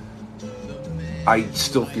is, I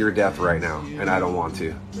still fear death right now, and I don't want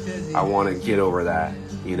to. I want to get over that,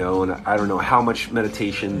 and I don't know how much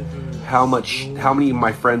meditation, how many of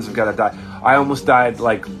my friends have got to die. I almost died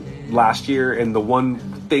like last year, and the one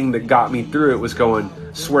thing that got me through it was going,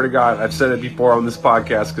 swear to God, I've said it before on this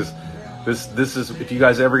podcast, because this is, if you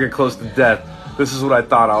guys ever get close to death, this is what I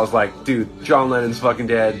thought. I was like, dude, John Lennon's fucking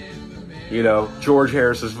dead. George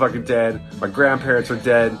Harrison's fucking dead. My grandparents are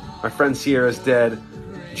dead. My friend Sierra's dead.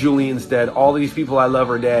 Julian's dead. All these people I love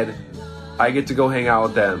are dead. I get to go hang out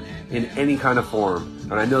with them in any kind of form.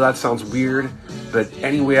 And I know that sounds weird, but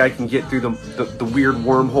any way I can get through the weird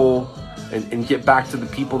wormhole and get back to the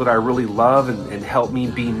people that I really love and help me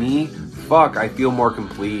be me, fuck, I feel more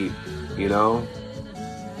complete,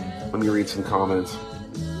 Let me read some comments.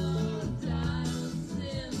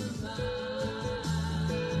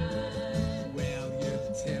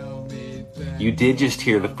 You did just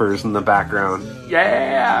hear the furs in the background.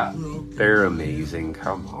 Yeah! They're amazing.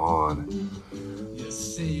 Come on.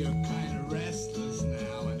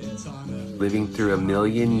 Living through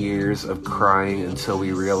 1,000,000 years of crying until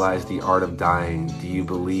we realize the art of dying. Do you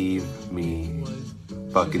believe me?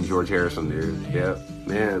 Fucking George Harrison, dude. Yep.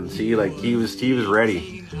 Man, see, like, he was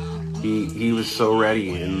ready. He was so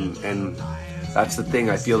ready. And that's the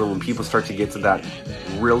thing. I feel that when people start to get to that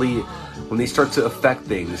really... when they start to affect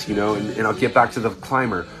things, and I'll get back to the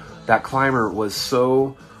climber. That climber was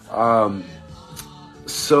so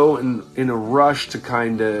in a rush to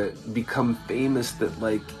kind of become famous that,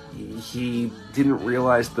 like, he didn't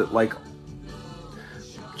realize that, like,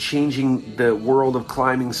 changing the world of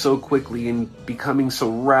climbing so quickly and becoming so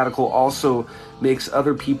radical also makes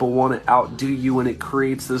other people want to outdo you, and it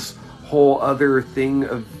creates this whole other thing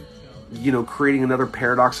of, creating another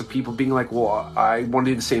paradox of people being like, well, I want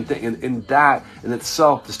to do the same thing. And that in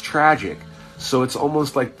itself is tragic. So it's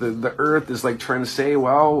almost like the earth is like trying to say,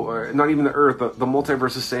 well, not even the earth, the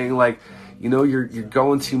multiverse is saying, like, you're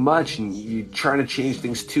going too much and you're trying to change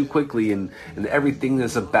things too quickly, and everything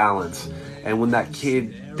is a balance. And when that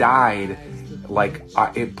kid died, like,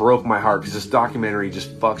 it broke my heart, because this documentary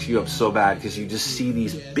just fucks you up so bad, because you just see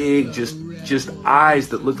these big, just eyes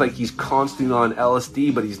that look like he's constantly on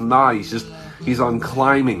LSD, but he's not. He's on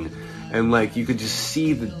climbing, and, like, you could just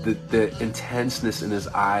see the intenseness in his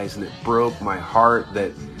eyes, and it broke my heart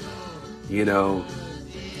that,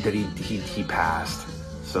 that he passed.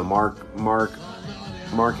 So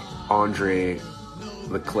Marc-Andre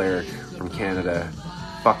Leclerc from Canada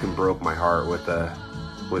fucking broke my heart with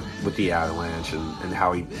the avalanche, and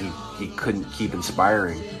how he couldn't keep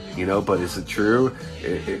inspiring, but is it true?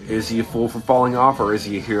 Is he a fool for falling off, or is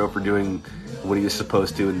he a hero for doing what he was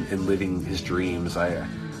supposed to and living his dreams?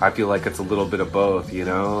 I feel like it's a little bit of both,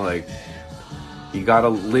 like, you gotta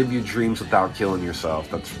live your dreams without killing yourself.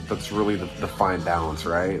 That's really the fine balance,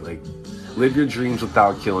 right? Like, live your dreams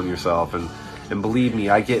without killing yourself, and believe me,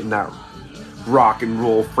 I get in that rock and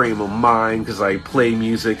roll frame of mind because I play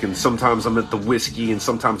music, and sometimes I'm at the Whiskey, and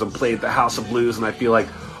sometimes I'm playing at the House of Blues, and I feel like,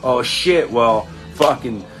 oh shit, well,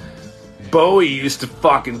 fucking Bowie used to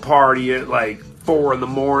fucking party at like 4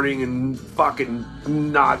 a.m. and fucking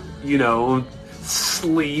not,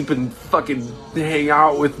 sleep and fucking hang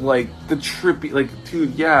out with, like, the trippy, like,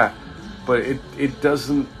 dude, yeah, but it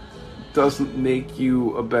doesn't make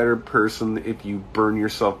you a better person if you burn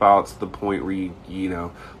yourself out to the point where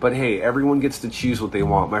you but hey, everyone gets to choose what they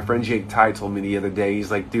want. My friend Jake Ty told me the other day,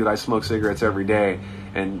 he's like, dude, I smoke cigarettes every day,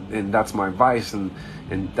 and that's my vice, and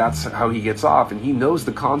that's how he gets off, and he knows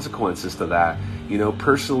the consequences to that.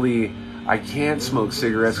 Personally, I can't smoke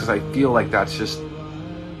cigarettes because I feel like that's just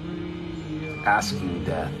asking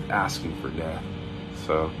for death.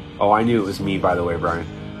 So, I knew it was me, by the way, Brian.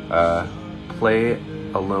 Play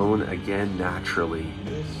alone again naturally.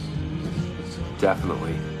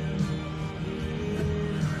 Definitely.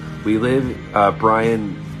 We live,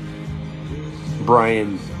 Brian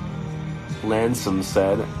Lansom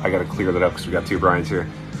said, I gotta clear that up because we got two Brians here.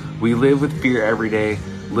 We live with fear every day,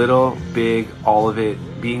 little, big, all of it.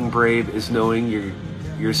 Being brave is knowing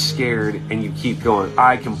you're scared and you keep going.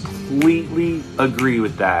 I completely agree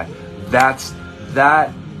with that. That's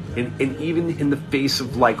that. And even in the face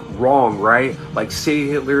of like wrong, right? Like say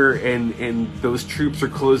Hitler and those troops are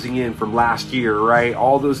closing in from last year, right?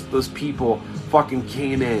 All those people fucking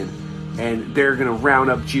came in and they're gonna round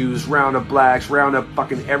up Jews, round up blacks, round up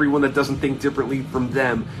fucking everyone that doesn't think differently from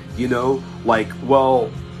them, you know? Like,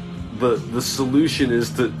 well, the solution is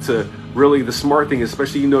to really, the smart thing,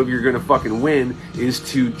 especially, you know, if you're gonna fucking win, is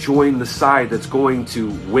to join the side that's going to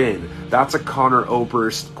win. That's a Conor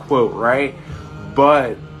Oberst quote, right?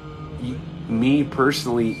 But me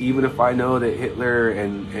personally, even if I know that Hitler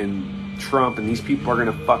and Trump and these people are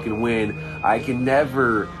gonna fucking win, I can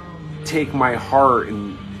never take my heart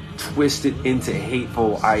and twist it into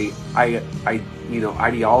hateful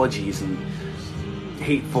ideologies and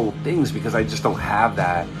hateful things, because I just don't have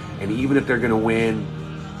that. And even if they're gonna win,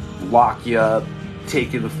 lock you up,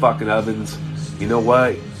 take you to the fucking ovens, you know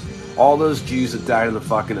what? All those Jews that died in the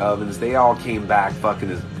fucking ovens, they all came back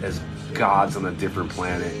fucking as gods on a different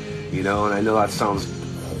planet. You know, and I know that sounds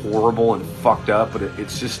horrible and fucked up, but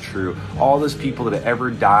it's just true. All those people that have ever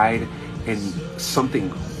died in something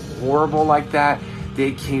horrible like that,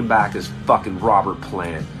 they came back as fucking Robert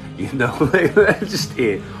Plant. You know, that's just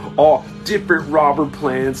it. All different Robert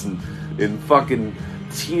Plants and fucking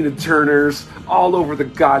Tina Turners all over the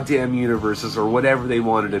goddamn universes, or whatever they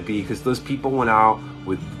wanted to be, because those people went out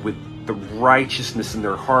with the righteousness in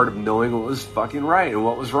their heart of knowing what was fucking right and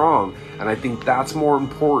what was wrong. And I think that's more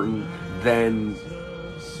important than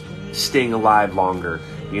staying alive longer,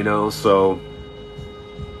 you know? So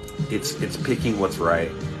it's picking what's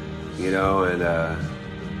right, you know? And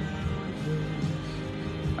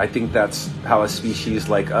I think that's how a species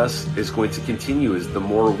like us is going to continue. Is the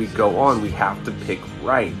more we go on, we have to pick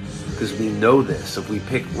right, because we know this. If we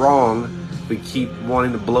pick wrong, we keep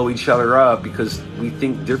wanting to blow each other up because we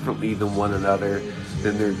think differently than one another,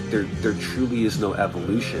 then there truly is no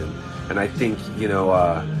evolution. And I think, you know,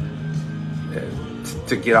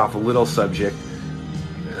 to get off a little subject,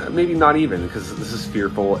 maybe not even, because this is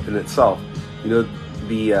fearful in itself. You know,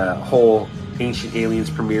 the whole Ancient Aliens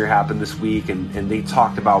premiere happened this week, and they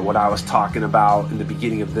talked about what I was talking about in the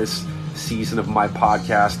beginning of this season of my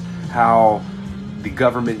podcast, how the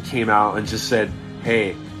government came out and just said,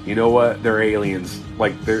 hey, you know what? They're aliens.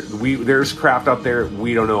 Like, there's craft out there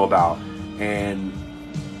we don't know about. And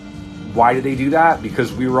why did they do that?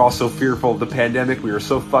 Because we were all so fearful of the pandemic. We were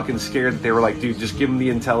so fucking scared that they were like, dude, just give them the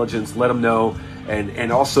intelligence, let them know.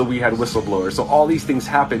 And also we had whistleblowers. So all these things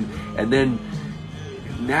happened. And then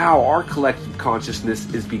now our collective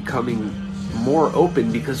consciousness is becoming more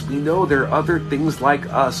open, because we know there are other things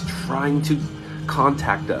like us trying to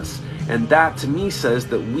contact us. And that to me says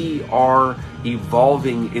that we are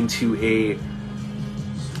evolving into a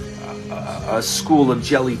school of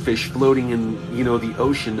jellyfish floating in, you know, the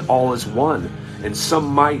ocean all as one. And some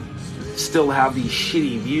might still have these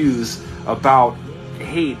shitty views about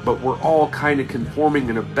hate, but we're all kind of conforming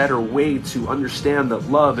in a better way to understand that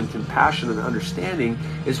love and compassion and understanding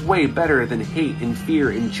is way better than hate and fear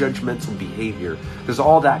and judgmental behavior. Because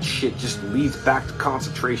all that shit just leads back to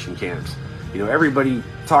concentration camps. You know, everybody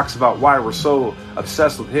talks about why we're so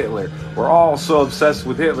obsessed with Hitler. We're all so obsessed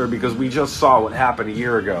with Hitler because we just saw what happened a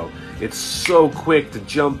year ago. It's so quick to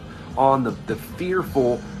jump on the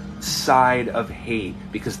fearful side of hate,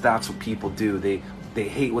 because that's what people do. They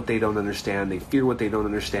hate what they don't understand. They fear what they don't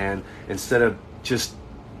understand, instead of just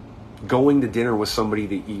going to dinner with somebody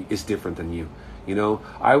that is different than you. You know,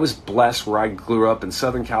 I was blessed where I grew up in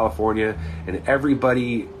Southern California, and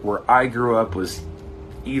everybody where I grew up was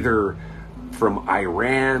either from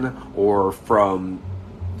Iran or from,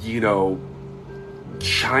 you know,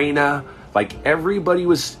 China. Like, everybody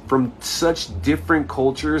was from such different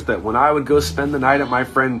cultures that when I would go spend the night at my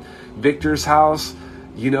friend Victor's house,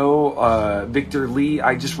 you know, Victor Lee,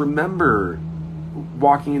 I just remember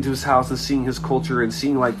walking into his house and seeing his culture and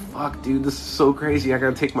seeing like, fuck, dude, this is so crazy. I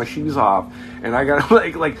gotta take my shoes off, and I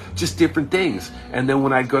gotta like just different things. And then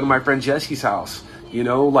when I'd go to my friend Jesse's house, you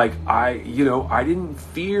know, like I didn't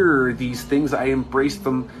fear these things. I embraced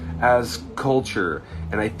them as culture.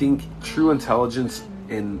 And I think true intelligence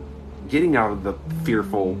in getting out of the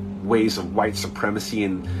fearful ways of white supremacy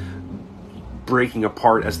and breaking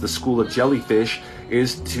apart as the school of jellyfish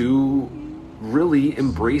is to really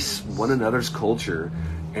embrace one another's culture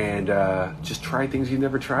and just try things you've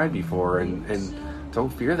never tried before, and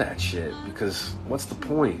don't fear that shit, because what's the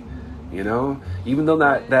point, you know? Even though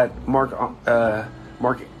that Marc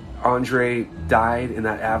Andre died in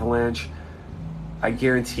that avalanche, I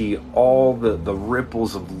guarantee all the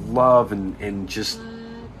ripples of love and just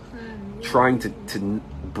trying to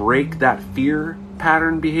break that fear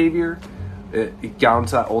pattern behavior, it got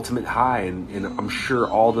into that ultimate high, and I'm sure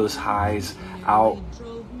all those highs outlasted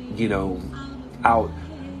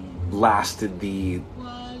the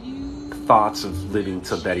thoughts of living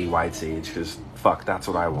to Betty White's age, because fuck, that's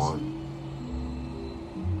what I want.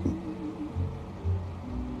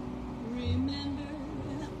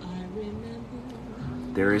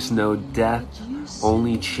 There is no death,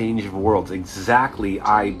 only change of worlds. Exactly,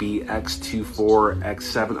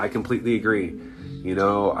 IBX24X7. I completely agree. You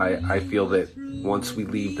know, I feel that once we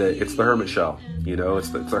leave it's the hermit shell. You know, it's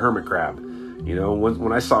the hermit crab. You know,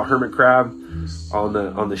 when I saw hermit crab on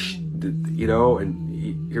the you know, and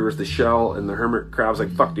here was the shell, and the hermit crab's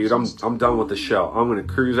like, fuck, dude, I'm done with the shell. I'm gonna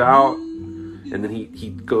cruise out, and then he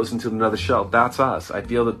goes into another shell. That's us. I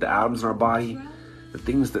feel that the atoms in our body, the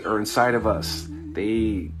things that are inside of us,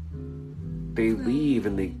 they leave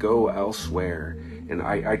and they go elsewhere. And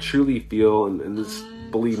I truly feel, and this,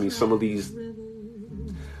 believe me, some of these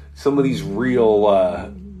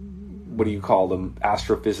real what do you call them,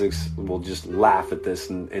 astrophysics will just laugh at this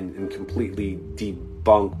and completely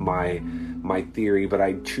debunk my theory. But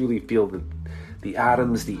I truly feel that the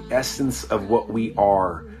atoms, the essence of what we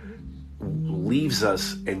are, leaves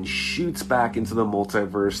us and shoots back into the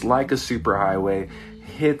multiverse like a superhighway,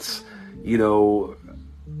 hits, you know,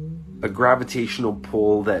 a gravitational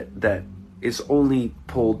pull that is only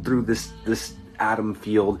pulled through this atom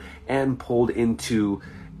field and pulled into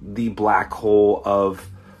the black hole of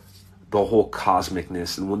the whole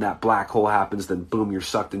cosmicness. And when that black hole happens, then boom, you're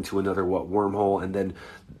sucked into another wormhole, and then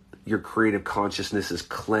your creative consciousness is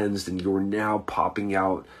cleansed, and you're now popping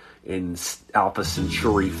out in Alpha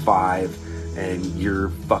Centauri 5, and you're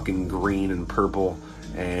fucking green and purple,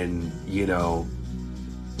 and, you know,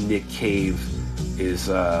 Nick Cave is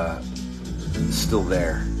still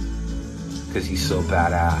there because he's so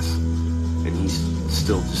badass, and he's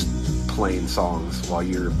still just playing songs while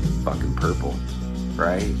you're fucking purple,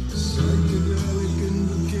 right?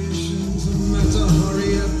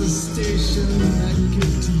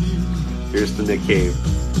 Here's the Nick Cave.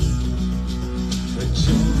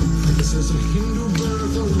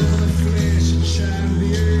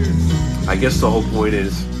 I guess the whole point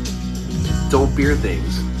is, don't fear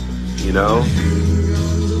things, you know?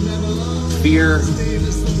 Fear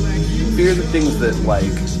the things that,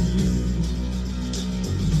 like,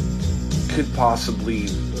 could possibly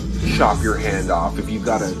chop your hand off. If you've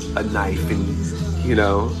got a knife and, you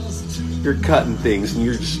know, you're cutting things and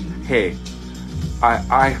you're just, hey,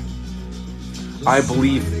 I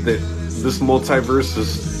believe that this multiverse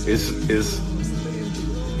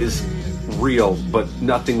is real, but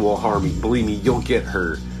nothing will harm you. Believe me, you'll get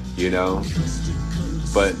hurt, you know?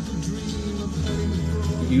 But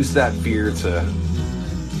use that fear to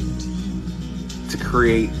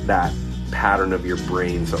create that pattern of your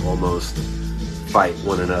brain to almost fight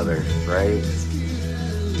one another, right?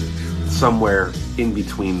 Somewhere in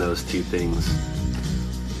between those two things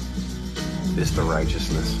is the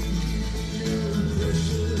righteousness.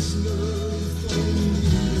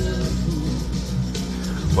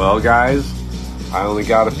 Well, guys, I only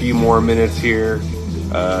got a few more minutes here.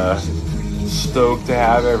 Stoked to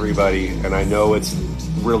have everybody, and I know it's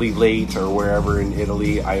really late or wherever in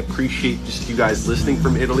Italy. I appreciate just you guys listening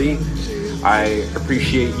from Italy. I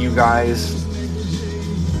appreciate you guys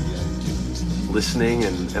listening,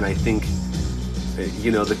 and I think,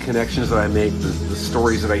 you know, the connections that I make, the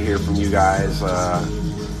stories that I hear from you guys,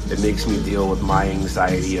 it makes me deal with my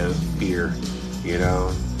anxiety of fear, you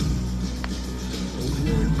know.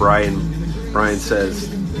 Brian says,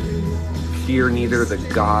 fear neither the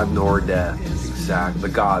God nor death. The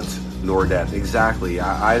gods nor death. Exactly.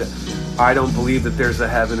 I don't believe that there's a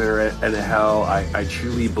heaven and a hell. I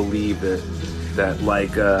truly believe that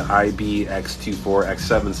like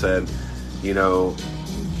IBX24X7 said, you know,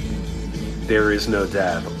 there is no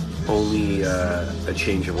death, only a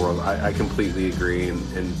change of world. I completely agree,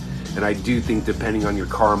 and I do think, depending on your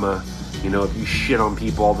karma, you know, if you shit on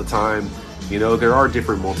people all the time, you know, there are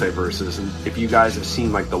different multiverses. And if you guys have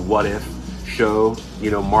seen like the What If show,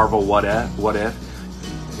 you know, Marvel What If,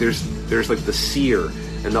 there's like the seer,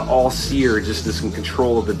 and the all-seer just is in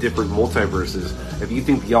control of the different multiverses. If you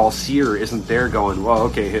think the all-seer isn't there going, well,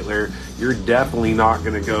 okay, Hitler, you're definitely not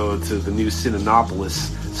going to go to the new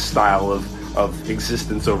Cinenopolis style of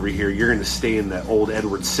existence over here. You're going to stay in the old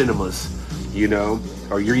Edward cinemas, you know?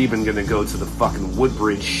 Or you're even going to go to the fucking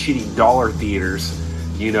Woodbridge shitty dollar theaters,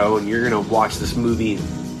 you know, and you're going to watch this movie and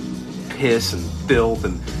piss and filth,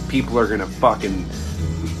 and people are going to fucking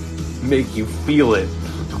make you feel it.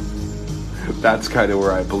 that's kind of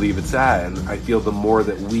where I believe it's at. And I feel the more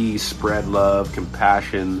that we spread love,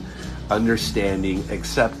 compassion, understanding,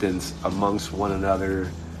 acceptance amongst one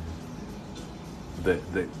another,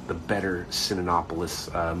 the better Cinenopolis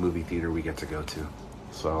movie theater we get to go to.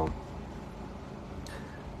 So,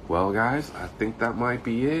 well, guys, I think that might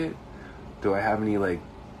be it. Do I have any, like...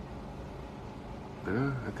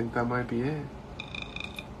 I think that might be it.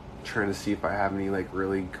 I'm trying to see if I have any, like,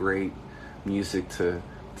 really great music to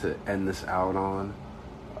end this out on.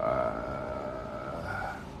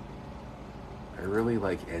 I really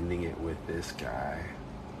like ending it with this guy.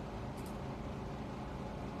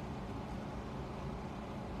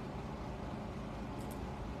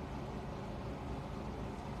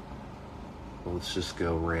 Let's just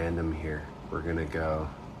go random here. We're gonna go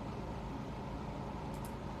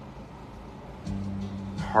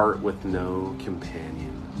Heart with No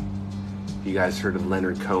Companion. You guys heard of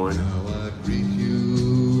Leonard Cohen?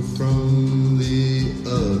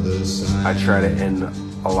 I try to end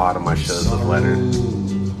a lot of my shows with Leonard.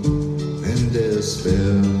 And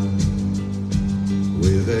despair,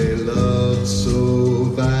 with a love so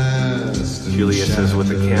vast. Julia says,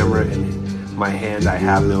 with a camera in my hand, I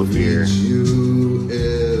have no fear.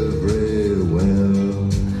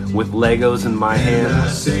 With Legos in my hand,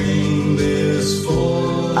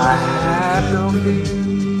 I have no fear.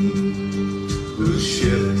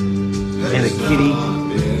 And a kitty.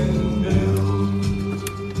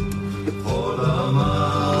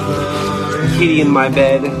 Kitty in my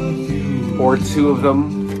bed, or two of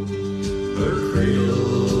them.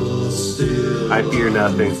 I fear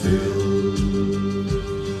nothing.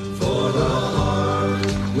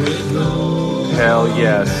 Hell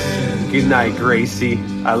yes. Good night, Gracie.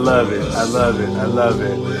 I love it. I love it. I love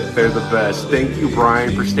it. They're the best. Thank you,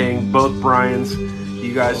 Brian, for staying. Both Brians.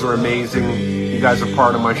 You guys are amazing. You guys are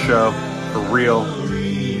part of my show. For real.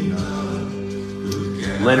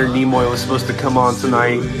 Leonard Nimoy was supposed to come on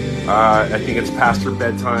tonight. I think it's past her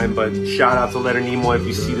bedtime, but shout out to Leonard Nimoy if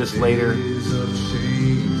you see this later.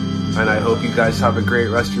 And I hope you guys have a great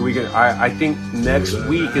rest of your weekend. I think next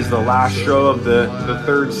week is the last show of the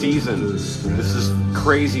third season. This is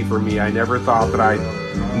crazy for me. I never thought that I'd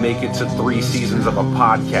make it to 3 seasons of a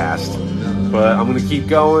podcast. But I'm going to keep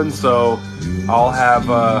going, so I'll have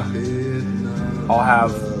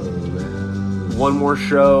one more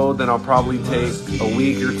show, then I'll probably take a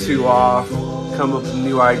week or 2 off, come up with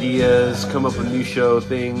new ideas, come up with new show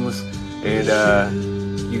things, and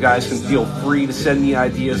you guys can feel free to send me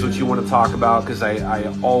ideas what you want to talk about, because I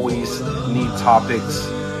always need topics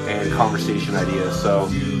and conversation ideas. So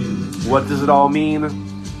what does it all mean?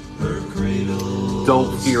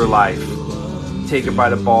 Don't fear life. Take it by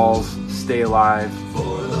the balls. Stay alive.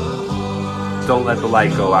 Don't let the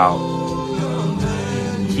light go out.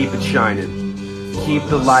 Keep it shining. Keep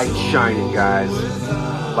the light shining, guys.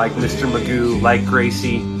 Like Mr. Magoo, like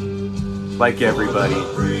Gracie, like everybody.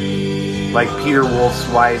 Like Peter Wolf's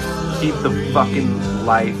wife. Keep the fucking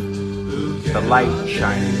light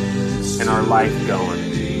shining, and our life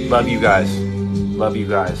going. Love you guys. Love you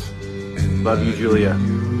guys. Love you, Julia.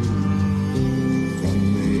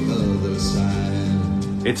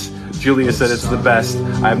 Julia said it's the best.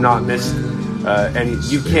 I have not missed any.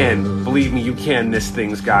 You can, believe me, you can miss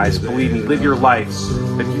things, guys. Believe me, live your life.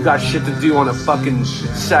 If you got shit to do on a fucking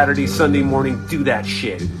Saturday, Sunday morning, do that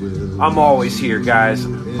shit. I'm always here, guys.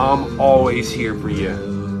 I'm always here for you.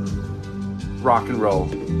 Rock and roll.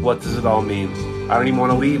 What does it all mean? I don't even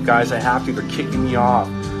want to leave, guys. I have to. They're kicking me off.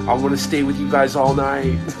 I want to stay with you guys all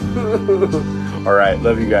night. All right.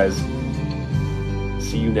 Love you guys.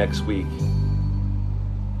 See you next week.